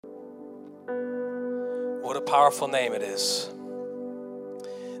What a powerful name it is.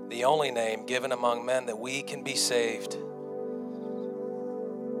 The only name given among men that we can be saved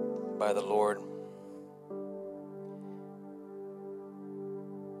by the Lord.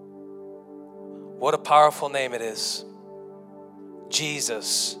 What a powerful name it is.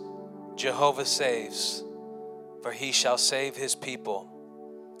 Jesus, Jehovah saves, for he shall save his people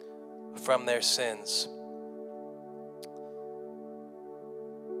from their sins.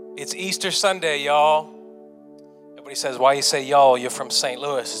 It's Easter Sunday, y'all. Everybody says, why you say y'all? You're from St.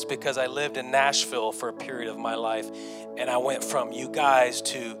 Louis. It's because I lived in Nashville for a period of my life, and I went from you guys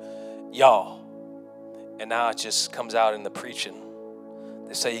to y'all. And now it just comes out in the preaching.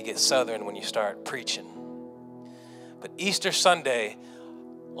 They say you get Southern when you start preaching. But Easter Sunday,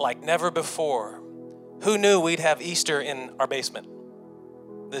 like never before, who knew we'd have Easter in our basement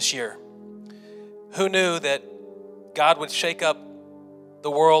this year? Who knew that God would shake up the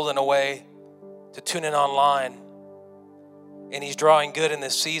world in a way to tune in online? And he's drawing good in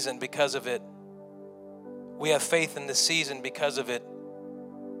this season because of it. We have faith in this season because of it.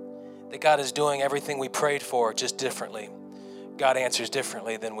 That God is doing everything we prayed for, just differently. God answers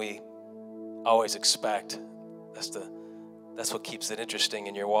differently than we always expect. That's what keeps it interesting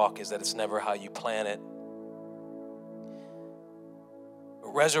in your walk, is that it's never how you plan it.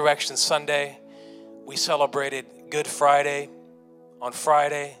 Resurrection Sunday, we celebrated Good Friday. On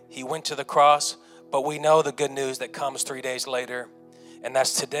Friday, he went to the cross, but we know the good news that comes 3 days later, and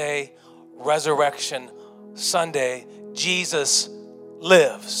that's today, Resurrection Sunday. Jesus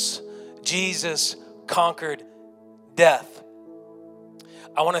lives. Jesus conquered death.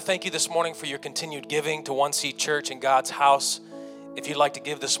 I want to thank you this morning for your continued giving to One Seed Church in God's house. If you'd like to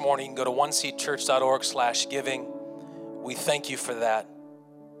give this morning, you can go to oneseedchurch.org/giving. We thank you for that.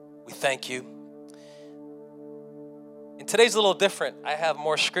 We thank you. And today's a little different. I have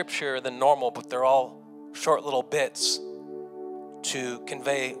more scripture than normal, but they're all short little bits to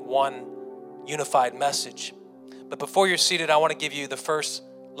convey one unified message. But before you're seated, I want to give you the first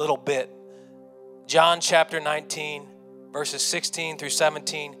little bit. John chapter 19, verses 16 through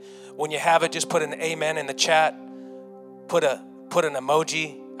 17. When you have it, just put an amen in the chat. Put an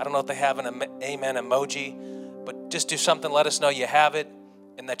emoji. I don't know if they have an amen emoji, but just do something. Let us know you have it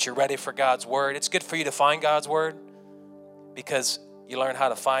and that you're ready for God's word. It's good for you to find God's word, because you learn how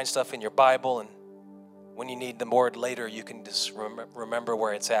to find stuff in your Bible, and when you need the word later, you can just remember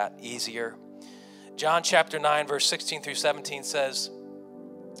where it's at easier. John chapter 9, verse 16 through 17 says,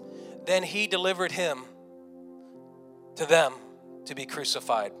 "Then he delivered him to them to be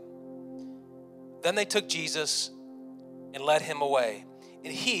crucified. Then they took Jesus and led him away.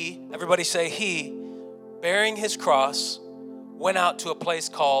 And he," everybody say he, "bearing his cross, went out to a place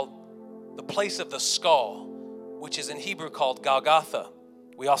called the place of the skull, which is in Hebrew called Golgotha.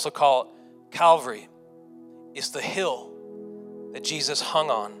 We also call it Calvary. It's the hill that Jesus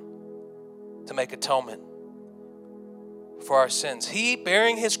hung on to make atonement for our sins. He,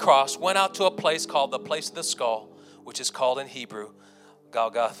 bearing his cross, went out to a place called the place of the skull, which is called in Hebrew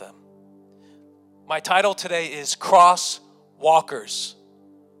Golgotha." My title today is Cross Walkers.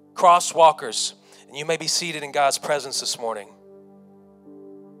 Cross Walkers. And you may be seated in God's presence this morning.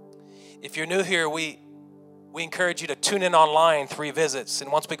 If you're new here, we encourage you to tune in online 3 visits.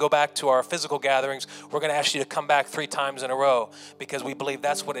 And once we go back to our physical gatherings, we're going to ask you to come back 3 times in a row, because we believe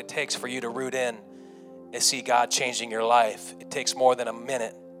that's what it takes for you to root in and see God changing your life. It takes more than a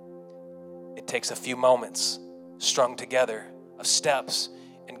minute. It takes a few moments strung together of steps,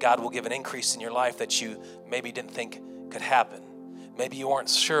 and God will give an increase in your life that you maybe didn't think could happen. Maybe you weren't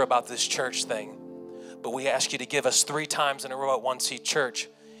sure about this church thing, but we ask you to give us 3 times in a row at One Seed Church,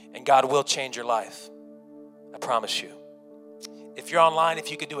 and God will change your life. I promise you. If you're online,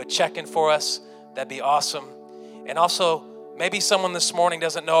 if you could do a check-in for us, that'd be awesome. And also, maybe someone this morning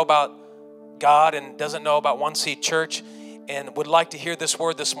doesn't know about God and doesn't know about One Seed Church and would like to hear this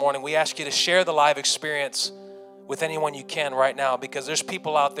word this morning. We ask you to share the live experience with anyone you can right now, because there's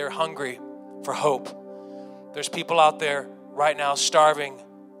people out there hungry for hope. There's people out there right now starving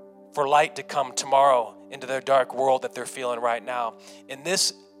for light to come tomorrow into their dark world that they're feeling right now. And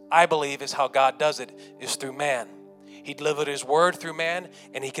this, I believe, is how God does it, is through man. He delivered his word through man,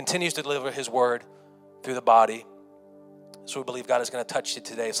 and he continues to deliver his word through the body. So we believe God is going to touch you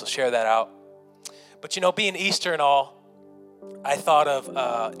today, so share that out. But you know, being Easter and all, I thought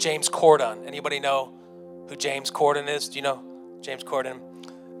of James Corden. Anybody know who James Corden is? Do you know James Corden?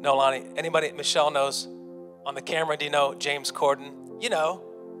 No, Lonnie. Anybody? Michelle knows. On the camera, do you know James Corden? You know,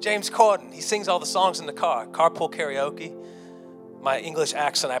 James Corden. He sings all the songs in the car. Carpool karaoke. My English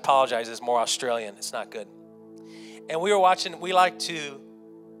accent, I apologize, is more Australian. It's not good. And we were watching,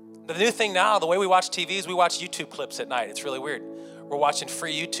 the But the new thing now, the way we watch TV is we watch YouTube clips at night. It's really weird. We're watching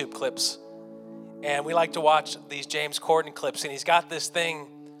free YouTube clips. And we like to watch these James Corden clips. And he's got this thing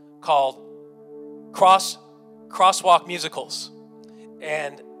called crosswalk musicals.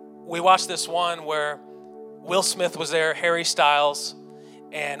 And we watched this one where Will Smith was there, Harry Styles.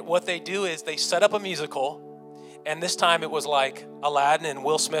 And what they do is they set up a musical. And this time it was like Aladdin, and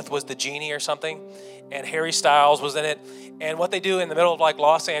Will Smith was the genie or something. And Harry Styles was in it. And what they do in the middle of like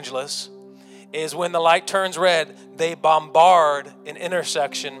Los Angeles is when the light turns red, they bombard an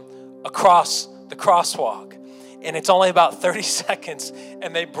intersection across the crosswalk. And it's only about 30 seconds.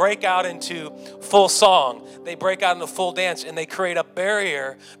 And they break out into full song. They break out into full dance. And they create a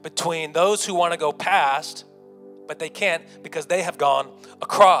barrier between those who want to go past, but they can't because they have gone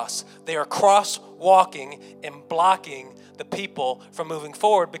across. They are crosswalking and blocking the people from moving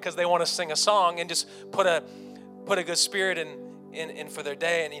forward because they want to sing a song and just put a good spirit in for their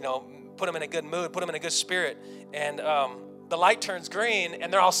day, and put them in a good mood, put them in a good spirit. And the light turns green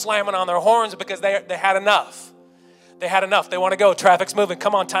and they're all slamming on their horns because they had enough. They had enough. They want to go. Traffic's moving.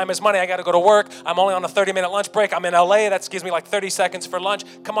 Come on, time is money. I got to go to work. I'm only on a 30-minute lunch break. I'm in LA. That gives me like 30 seconds for lunch.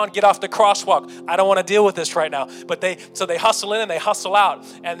 Come on, get off the crosswalk. I don't want to deal with this right now. But they hustle in and they hustle out.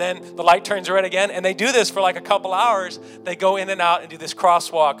 And then the light turns red again. And they do this for like a couple hours. They go in and out and do this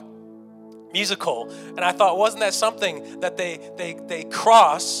crosswalk musical. And I thought, wasn't that something that they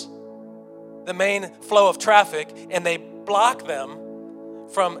cross the main flow of traffic and they block them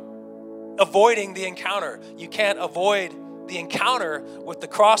from avoiding the encounter. You can't avoid the encounter with the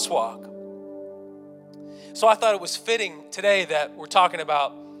crosswalk. So I thought it was fitting today that we're talking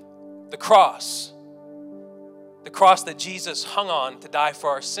about the cross that Jesus hung on to die for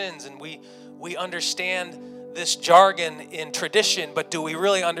our sins. And we understand this jargon in tradition, but do we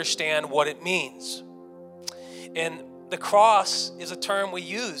really understand what it means? And the cross is a term we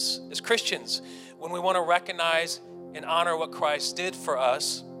use as Christians when we want to recognize and honor what Christ did for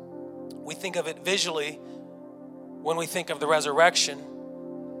us. We think of it visually when we think of the resurrection.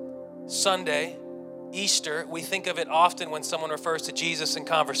 Sunday, Easter, we think of it often when someone refers to Jesus in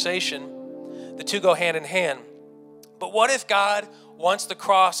conversation. The two go hand in hand. But what if God wants the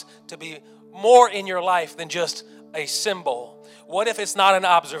cross to be more in your life than just a symbol? What if it's not an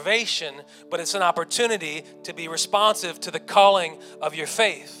observation, but it's an opportunity to be responsive to the calling of your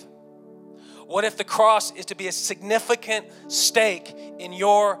faith? What if the cross is to be a significant stake in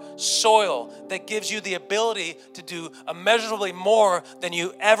your soil that gives you the ability to do immeasurably more than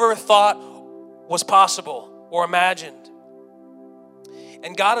you ever thought was possible or imagined?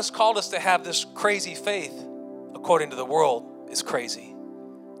 And God has called us to have this crazy faith. According to the world, is crazy.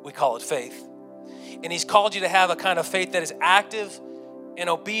 We call it faith. And He's called you to have a kind of faith that is active and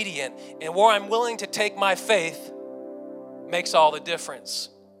obedient. And where I'm willing to take my faith makes all the difference.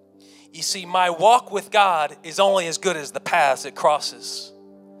 You see, my walk with God is only as good as the paths it crosses.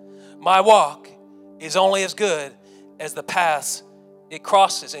 My walk is only as good as the paths it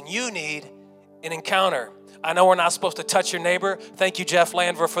crosses. And you need an encounter. I know we're not supposed to touch your neighbor. Thank you, Jeff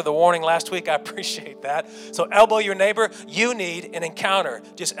Landver, for the warning last week. I appreciate that. So elbow your neighbor. You need an encounter.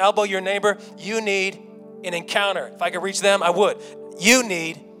 Just elbow your neighbor. You need an encounter. If I could reach them, I would. You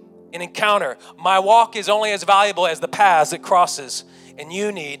need an encounter. My walk is only as valuable as the paths it crosses. And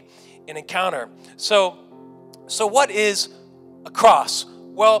you need an encounter. So what is a cross?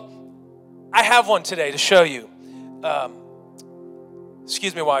 Well, I have one today to show you.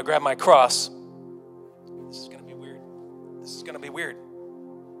 Excuse me while I grab my cross. This is going to be weird. This is going to be weird.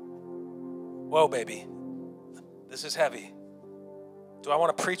 Whoa, baby. This is heavy. Do I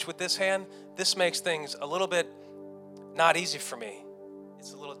want to preach with this hand? This makes things a little bit not easy for me.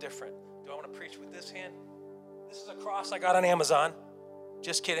 It's a little different. Do I want to preach with this hand? This is a cross I got on Amazon.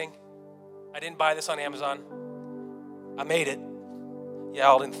 Just kidding. I didn't buy this on Amazon. I made it.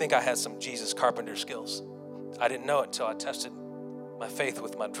 Y'all didn't think I had some Jesus carpenter skills. I didn't know it until I tested my faith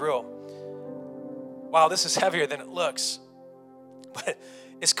with my drill. Wow, this is heavier than it looks. But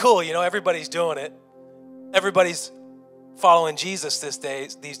it's cool, everybody's doing it. Everybody's following Jesus these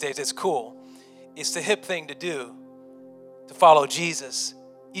days. It's cool. It's the hip thing to do, to follow Jesus.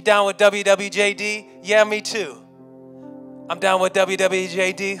 You down with WWJD? Yeah, me too. I'm down with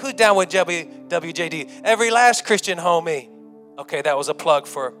WWJD. Who's down with WWJD? Every last Christian homie. Okay, that was a plug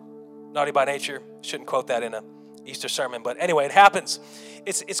for Naughty by Nature. Shouldn't quote that in a Easter sermon, but anyway, it happens.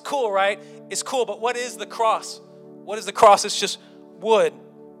 It's cool, right? It's cool, but what is the cross? What is the cross? It's just wood.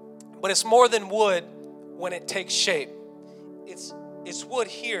 But it's more than wood when it takes shape. It's wood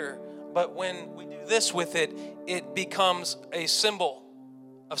here, but when we do this with it, it becomes a symbol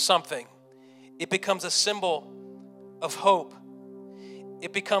of something. It becomes a symbol of hope.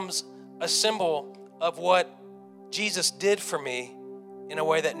 it becomes a symbol of what Jesus did for me in a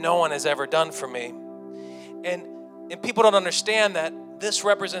way that no one has ever done for me. And people don't understand that this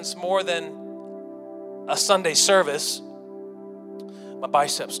represents more than a Sunday service. My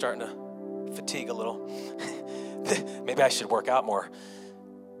biceps starting to fatigue a little. Maybe I should work out more.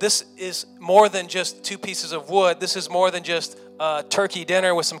 This is more than just 2 pieces of wood. This is more than just a turkey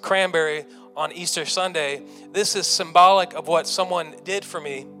dinner with some cranberry on Easter Sunday. This is symbolic of what someone did for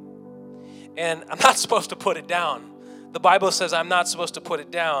me. And I'm not supposed to put it down. The Bible says I'm not supposed to put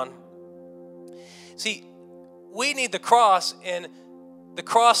it down. See, we need the cross, and the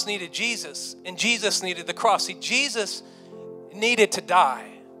cross needed Jesus, and Jesus needed the cross. See, Jesus needed to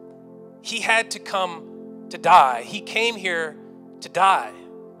die. He had to come to die. He came here to die.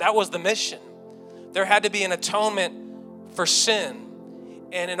 That was the mission. There had to be an atonement for sin.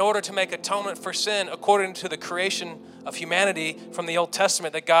 And in order to make atonement for sin, according to the creation of humanity from the Old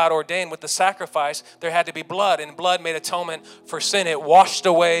Testament that God ordained with the sacrifice, there had to be blood, and blood made atonement for sin. It washed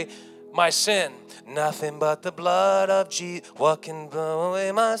away my sin. Nothing but the blood of Jesus. What can blow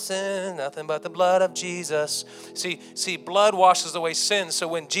away my sin? Nothing but the blood of Jesus. See, blood washes away sin. So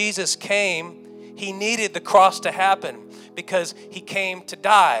when Jesus came, he needed the cross to happen because he came to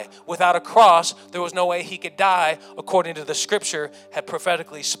die. Without a cross, there was no way he could die according to the scripture had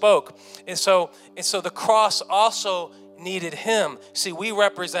prophetically spoke. And so the cross also needed him. See, we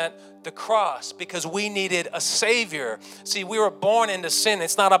represent the cross because we needed a Savior. See, we were born into sin.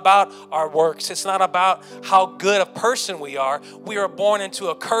 It's not about our works. It's not about how good a person we are. We are born into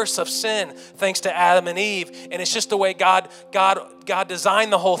a curse of sin thanks to Adam and Eve. And it's just the way God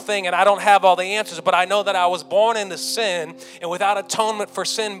designed the whole thing. And I don't have all the answers, but I know that I was born into sin, and without atonement for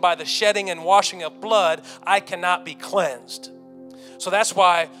sin by the shedding and washing of blood, I cannot be cleansed. So that's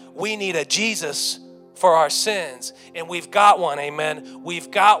why we need a Jesus for our sins. And we've got one, amen. We've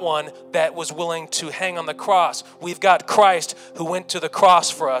got one that was willing to hang on the cross. We've got Christ who went to the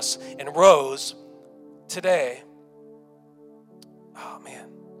cross for us and rose today. Oh man,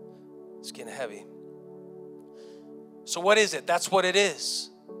 it's getting heavy. So what is it? That's what it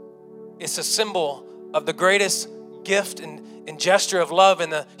is. It's a symbol of the greatest gift and gesture of love in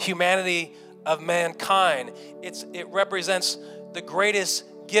the humanity of mankind. It represents the greatest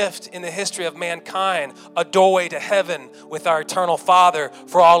gift in the history of mankind, a doorway to heaven with our eternal Father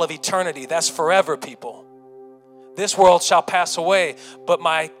for all of eternity. That's forever, people. This world shall pass away, but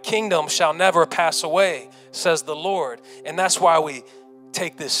my kingdom shall never pass away, says the Lord. And that's why we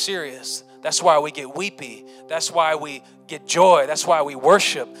take this serious. That's why we get weepy. That's why we get joy. That's why we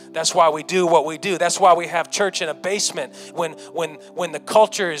worship. That's why we do what we do. That's why we have church in a basement. When the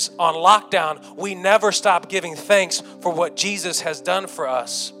culture is on lockdown, we never stop giving thanks for what Jesus has done for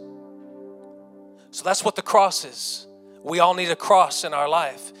us. So that's what the cross is. We all need a cross in our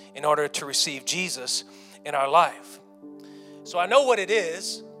life in order to receive Jesus in our life. So I know what it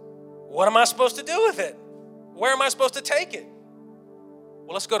is. What am I supposed to do with it? Where am I supposed to take it?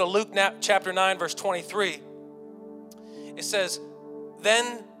 Well, let's go to Luke chapter 9, verse 23. It says,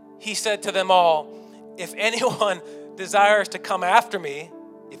 "Then he said to them all, if anyone desires to come after me,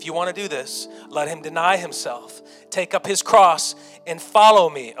 if you want to do this, let him deny himself, take up his cross, and follow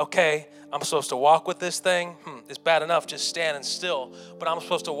me." Okay, I'm supposed to walk with this thing? It's bad enough just standing still, but I'm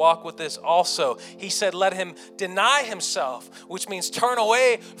supposed to walk with this also. He said, let him deny himself, which means turn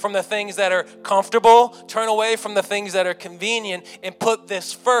away from the things that are comfortable, turn away from the things that are convenient, and put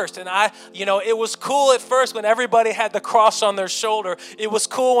this first. And it was cool at first when everybody had the cross on their shoulder. It was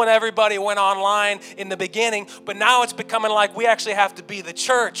cool when everybody went online in the beginning, but now it's becoming like we actually have to be the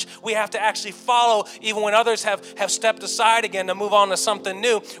church. We have to actually follow even when others have stepped aside again to move on to something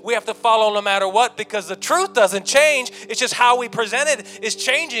new. We have to follow no matter what, because the truth doesn't change. It's just how we present it is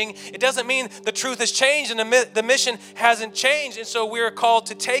changing. It doesn't mean the truth has changed and the mission hasn't changed. And so we are called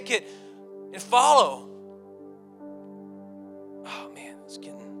to take it and follow. Oh man, it's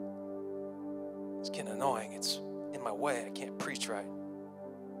getting annoying. It's in my way. I can't preach right.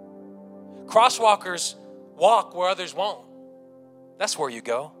 Crosswalkers walk where others won't. That's where you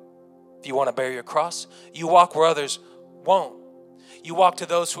go. If you want to bear your cross, you walk where others won't. You walk to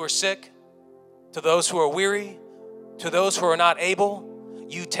those who are sick, to those who are weary, to those who are not able.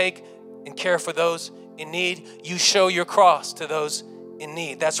 You take and care for those in need. You show your cross to those in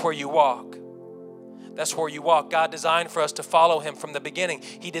need. That's where you walk. That's where you walk. God designed for us to follow him from the beginning.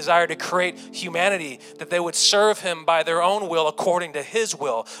 He desired to create humanity that they would serve him by their own will according to his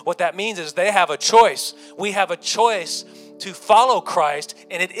will. What that means is they have a choice. We have a choice to follow Christ,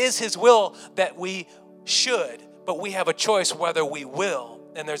 and it is his will that we should, but we have a choice whether we will.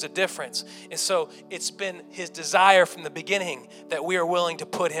 And there's a difference. And so it's been his desire from the beginning that we are willing to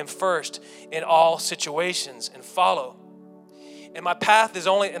put him first in all situations and follow. And my path is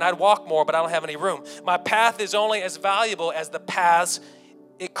only, and I'd walk more, but I don't have any room. My path is only as valuable as the paths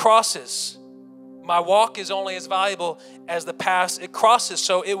it crosses. My walk is only as valuable as the paths it crosses.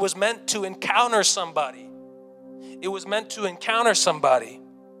 So it was meant to encounter somebody. It was meant to encounter somebody.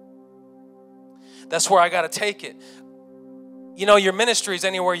 That's where I got to take it. You know, your ministry is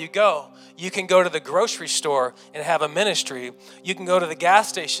anywhere you go. You can go to the grocery store and have a ministry. You can go to the gas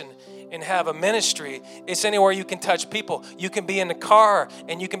station and have a ministry. It's anywhere you can touch people. You can be in the car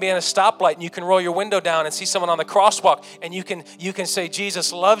and you can be in a stoplight and you can roll your window down and see someone on the crosswalk and you can say,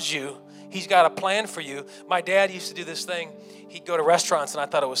 Jesus loves you. He's got a plan for you. My dad used to do this thing. He'd go to restaurants and I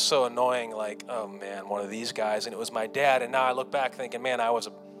thought it was so annoying, like, oh man, one of these guys. And it was my dad. And now I look back thinking, man, I was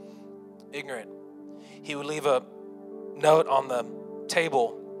ignorant. He would leave a note on the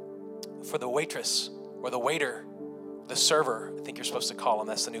table for the waitress or the waiter, the server. I think you're supposed to call them.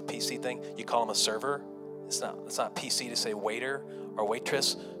 That's the new PC thing. You call them a server. It's not PC to say waiter or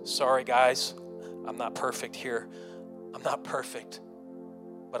waitress. Sorry, guys. I'm not perfect here. I'm not perfect,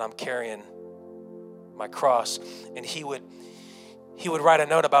 but I'm carrying my cross. And he would write a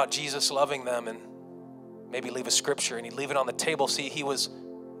note about Jesus loving them and maybe leave a scripture, and he'd leave it on the table. See, he was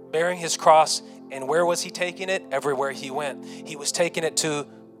bearing his cross, and where was he taking it? Everywhere he went. He was taking it to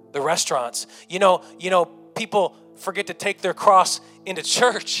the restaurants. You know, people forget to take their cross into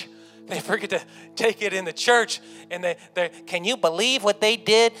church. They forget to take it in the church. And they can you believe what they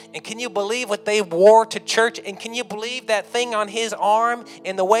did? And can you believe what they wore to church? And can you believe that thing on his arm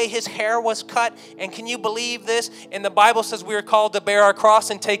and the way his hair was cut? And can you believe this? And the Bible says we are called to bear our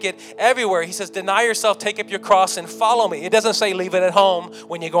cross and take it everywhere. He says, deny yourself, take up your cross and follow me. It doesn't say leave it at home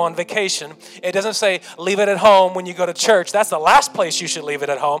when you go on vacation. It doesn't say leave it at home when you go to church. That's the last place you should leave it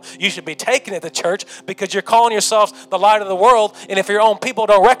at home. You should be taking it to church because you're calling yourselves the light of the world. And if your own people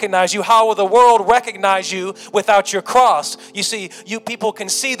don't recognize you, how will the world recognize you without your cross? You see, people can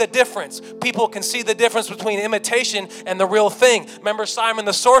see the difference. People can see the difference between imitation and the real thing. Remember Simon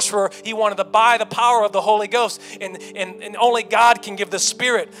the sorcerer, he wanted to buy the power of the Holy Ghost, and only God can give the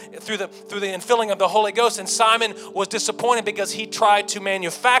Spirit through the infilling of the Holy Ghost. And Simon was disappointed because he tried to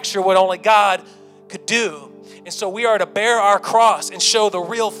manufacture what only God could do. And so we are to bear our cross and show the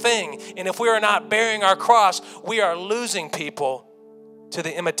real thing. And if we are not bearing our cross, we are losing people to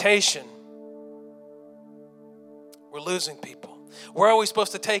the imitation. We're losing people. Where are we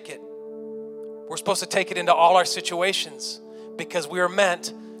supposed to take it? We're supposed to take it into all our situations because we are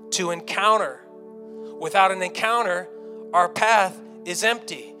meant to encounter. Without an encounter, our path is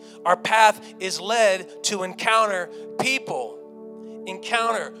empty. Our path is led to encounter people.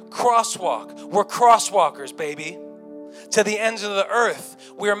 Encounter, crosswalk. We're crosswalkers, baby. To the ends of the earth.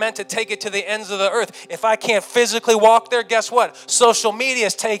 We are meant to take it to the ends of the earth. If I can't physically walk there, guess what? Social media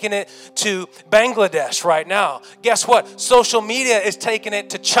is taking it to Bangladesh right now. Guess what? Social media is taking it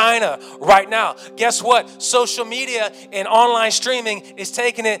to China right now. Guess what? Social media and online streaming is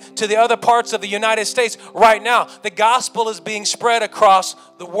taking it to the other parts of the United States right now. The gospel is being spread across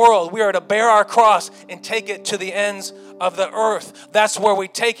the world. We are to bear our cross and take it to the ends of the earth. That's where we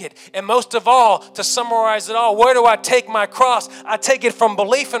take it. And most of all, to summarize it all, where do I take my cross? I take it from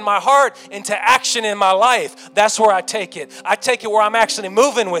belief in my heart into action in my life. That's where I take it. I take it where I'm actually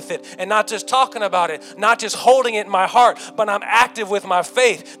moving with it and not just talking about it, not just holding it in my heart, but I'm active with my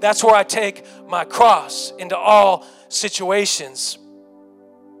faith. That's where I take my cross into all situations.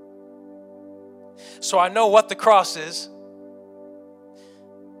 So I know what the cross is.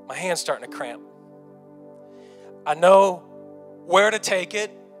 My hand's starting to cramp. I know where to take it.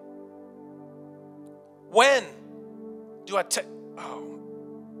 When do I take? Oh,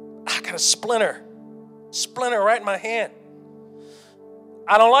 I got a splinter right in my hand.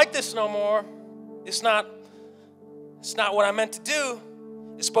 I don't like this no more. It's not what I meant to do.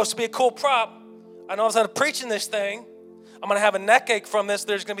 It's supposed to be a cool prop. I know I was not preaching this thing. I'm going to have a neck ache from this.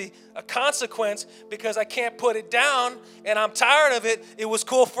 There's going to be a consequence because I can't put it down and I'm tired of it. It was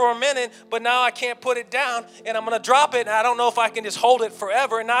cool for a minute, but now I can't put it down and I'm going to drop it and I don't know if I can just hold it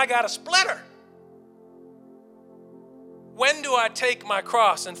forever and now I got a splinter. When do I take my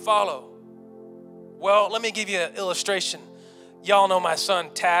cross and follow? Well, let me give you an illustration. Y'all know my son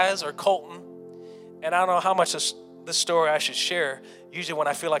Taz or Colton, and I don't know how much of this story I should share. Usually when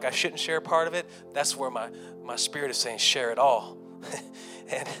I feel like I shouldn't share part of it, that's where my spirit is saying share it all.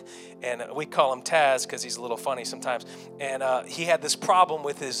 and we call him Taz because he's a little funny sometimes. And he had this problem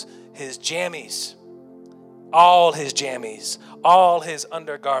with his jammies, all his jammies, all his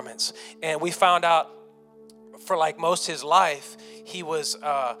undergarments. And we found out for like most of his life, he was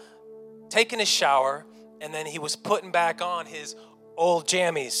taking a shower, and then he was putting back on his old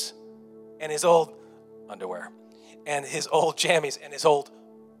jammies and his old underwear and his old jammies and his old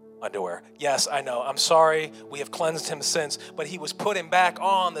underwear. Yes, I know. I'm sorry. We have cleansed him since, but he was putting back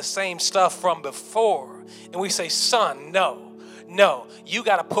on the same stuff from before. And we say, son, no. You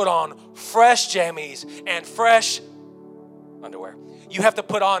got to put on fresh jammies and fresh underwear. You have to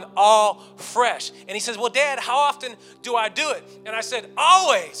put on all fresh. And he says, well, Dad, how often do I do it? And I said,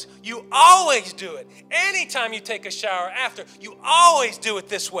 always. You always do it. Anytime you take a shower after, you always do it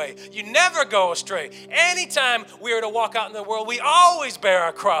this way. You never go astray. Anytime we are to walk out in the world, we always bear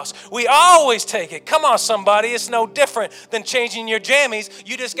our cross. We always take it. Come on, somebody. It's no different than changing your jammies.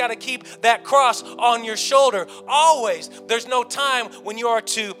 You just got to keep that cross on your shoulder. Always. There's no time when you are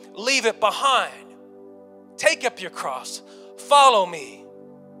to leave it behind. Take up your cross. Follow me.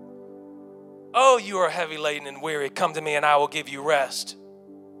 Oh, you are heavy laden and weary. Come to me and I will give you rest.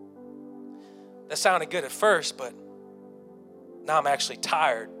 That sounded good at first, but now I'm actually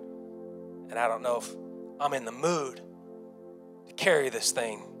tired. And I don't know if I'm in the mood to carry this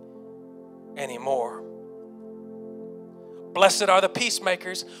thing anymore. Blessed are the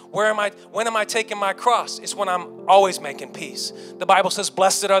peacemakers. When am I taking my cross? It's when I'm always making peace. The Bible says,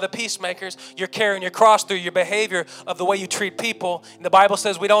 blessed are the peacemakers. You're carrying your cross through your behavior of the way you treat people. And the Bible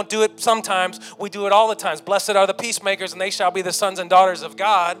says we don't do it sometimes. We do it all the times. Blessed are the peacemakers, and they shall be the sons and daughters of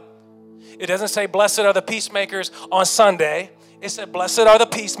God. It doesn't say blessed are the peacemakers on Sunday. It said blessed are the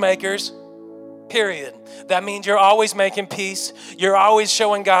peacemakers. Period. That means you're always making peace. You're always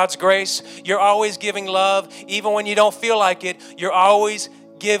showing God's grace. You're always giving love. Even when you don't feel like it, you're always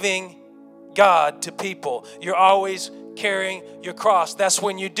giving God to people. You're always carrying your cross. That's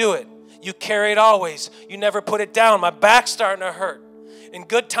when you do it. You carry it always. You never put it down. My back's starting to hurt. In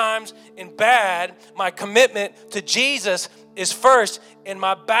good times, in bad, my commitment to Jesus is first, and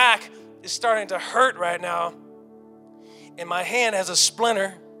my back is starting to hurt right now. And my hand has a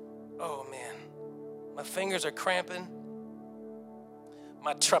splinter. Oh, man. My fingers are cramping.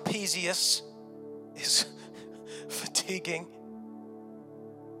 My trapezius is fatiguing.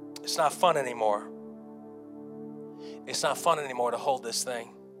 It's not fun anymore. It's not fun anymore to hold this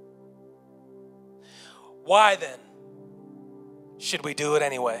thing. Why then should we do it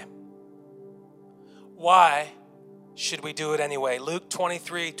anyway? Why should we do it anyway? Luke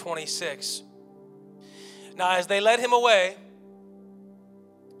 23:26. Now, as they led him away,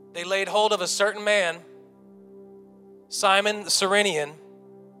 they laid hold of a certain man, Simon the Cyrenian,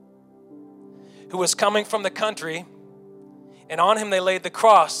 who was coming from the country, and on him they laid the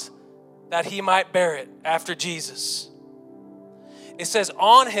cross that he might bear it after Jesus. It says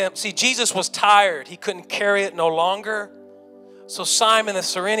on him, see, Jesus was tired. He couldn't carry it no longer. So Simon the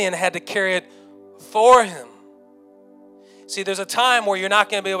Cyrenian had to carry it for him. See, there's a time where you're not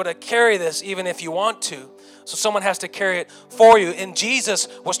going to be able to carry this even if you want to. So someone has to carry it for you. And Jesus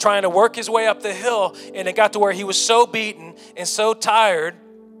was trying to work his way up the hill, and it got to where he was so beaten and so tired,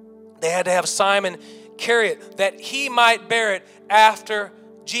 they had to have Simon carry it, that he might bear it after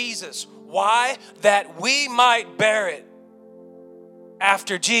Jesus. Why? That we might bear it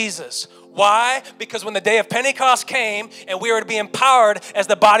after Jesus. Why? Because when the day of Pentecost came and we were to be empowered as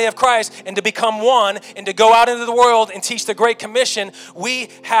the body of Christ and to become one and to go out into the world and teach the Great Commission, we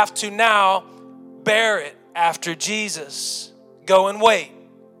have to now bear it after Jesus. Go and wait.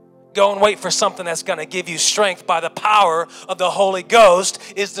 Go and wait for something that's going to give you strength by the power of the Holy Ghost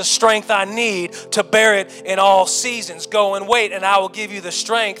is the strength I need to bear it in all seasons. Go and wait, and I will give you the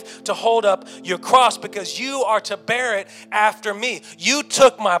strength to hold up your cross because you are to bear it after me. You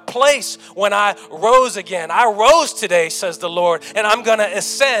took my place when I rose again. I rose today, says the Lord, and I'm going to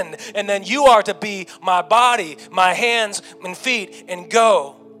ascend, and then you are to be my body, my hands and feet, and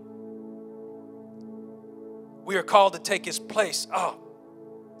go. We are called to take his place. Oh,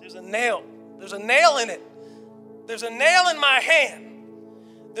 there's a nail. There's a nail in it. There's a nail in my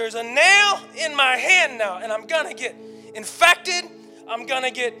hand. There's a nail in my hand now, and I'm going to get infected. I'm going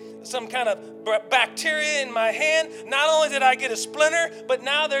to get some kind of bacteria in my hand. Not only did I get a splinter, but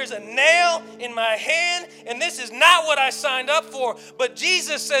now there's a nail in my hand, and this is not what I signed up for. But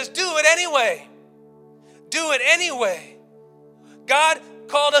Jesus says, do it anyway. Do it anyway. God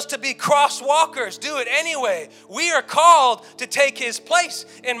called us to be cross walkers. Do it anyway. We are called to take his place,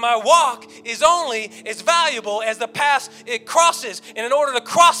 and my walk is only as valuable as the path it crosses. And in order to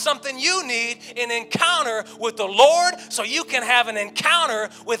cross something, you need an encounter with the Lord so you can have an encounter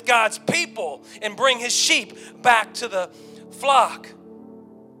with God's people and bring his sheep back to the flock.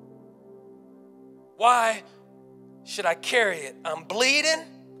 Why should I carry it? I'm bleeding.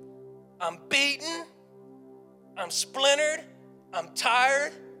 I'm beaten. I'm splintered, I'm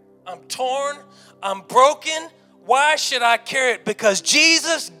tired, I'm torn, I'm broken. Why should I carry it? Because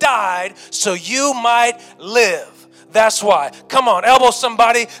Jesus died so you might live. That's why. Come on, elbow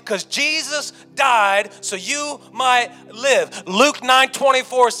somebody, because Jesus died so you might live. Luke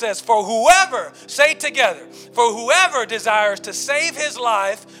 9:24 says, for whoever, say it together, for whoever desires to save his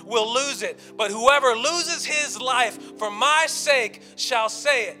life will lose it. But whoever loses his life for my sake shall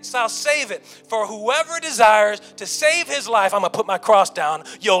save it. For whoever desires to save his life, I'm going to put my cross down,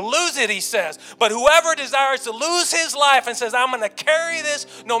 you'll lose it, he says. But whoever desires to lose his life and says, I'm going to carry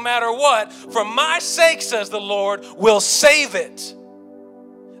this no matter what, for my sake, says the Lord, will save it.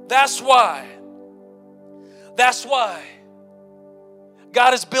 That's why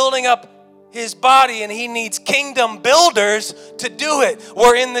God is building up his body, and he needs kingdom builders to do it.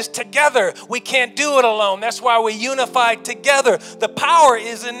 We're in this together. We can't do it alone. That's why we unify together. The power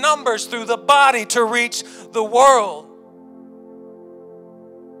is in numbers through the body to reach the world.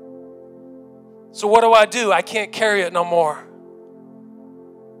 So what do? I can't carry it no more.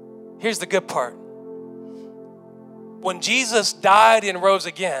 Here's the good part. When Jesus died and rose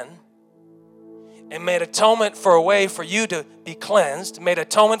again and made atonement for a way for you to be cleansed, made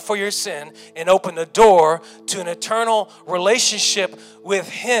atonement for your sin, and opened the door to an eternal relationship with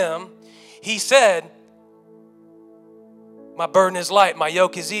him, he said, my burden is light, my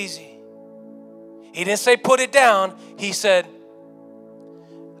yoke is easy. He didn't say put it down. He said,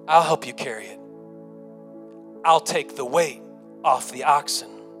 I'll help you carry it. I'll take the weight off the oxen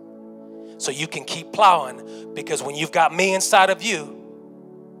so you can keep plowing, because when you've got me inside of you,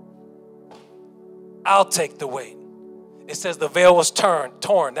 I'll take the weight. It says the veil was torn.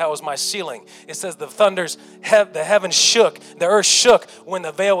 That was my ceiling. It says the heavens shook. The earth shook when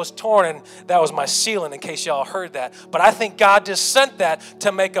the veil was torn, and that was my ceiling, in case y'all heard that. But I think God just sent that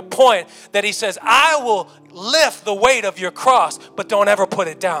to make a point that he says, I will lift the weight of your cross, but don't ever put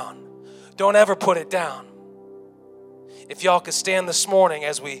it down. Don't ever put it down. If y'all could stand this morning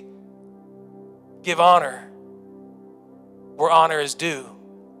as we give honor where honor is due.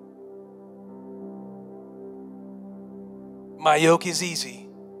 My yoke is easy.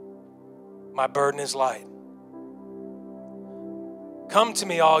 My burden is light. Come to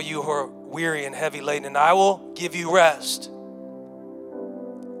me, all you who are weary and heavy laden, and I will give you rest.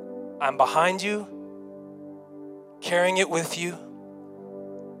 I'm behind you, carrying it with you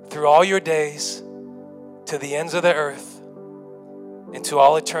through all your days to the ends of the earth and to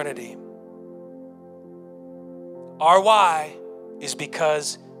all eternity. Our why is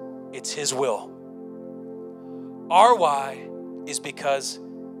because it's his will. Our why is because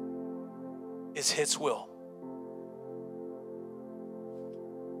it's his will.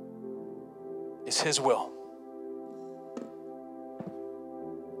 It's his will.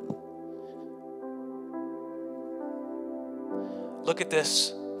 Look at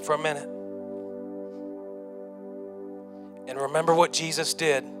this for a minute and remember what Jesus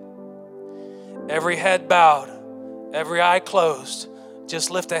did. Every head bowed, every eye closed.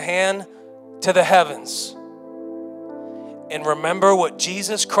 Just lift a hand to the heavens and remember what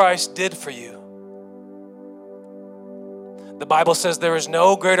Jesus Christ did for you. The Bible says there is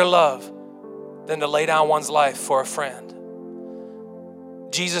no greater love than to lay down one's life for a friend.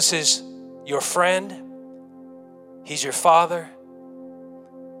 Jesus is your friend. He's your Father.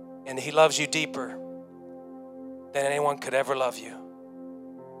 And he loves you deeper than anyone could ever love you.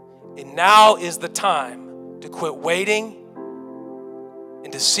 And now is the time to quit waiting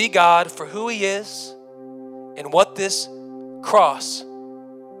and to see God for who he is and what this cross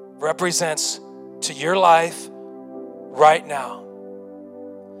represents to your life right now.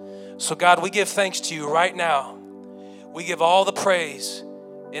 So God, we give thanks to you right now. We give all the praise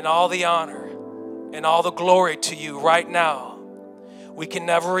and all the honor and all the glory to you right now. We can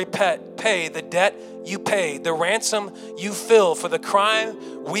never pay the debt you paid, the ransom you filled for the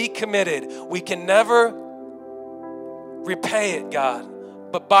crime we committed. We can never repay it, God.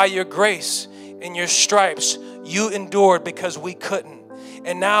 But by your grace and your stripes, you endured because we couldn't.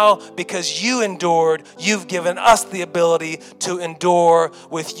 And now, because you endured, you've given us the ability to endure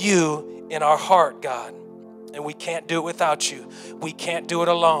with you in our heart, God. And we can't do it without you. We can't do it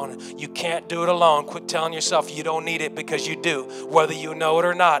alone. You can't do it alone. Quit telling yourself you don't need it, because you do. Whether you know it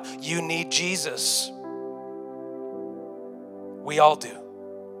or not, you need Jesus. We all do.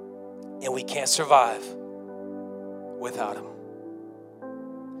 And we can't survive without him.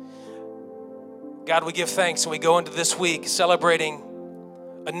 God, we give thanks, and we go into this week celebrating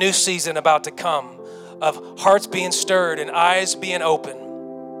a new season about to come of hearts being stirred and eyes being open.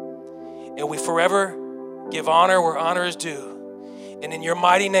 And we forever give honor where honor is due. And in your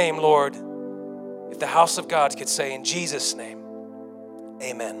mighty name, Lord, If the house of God could say in Jesus' name,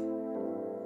 amen.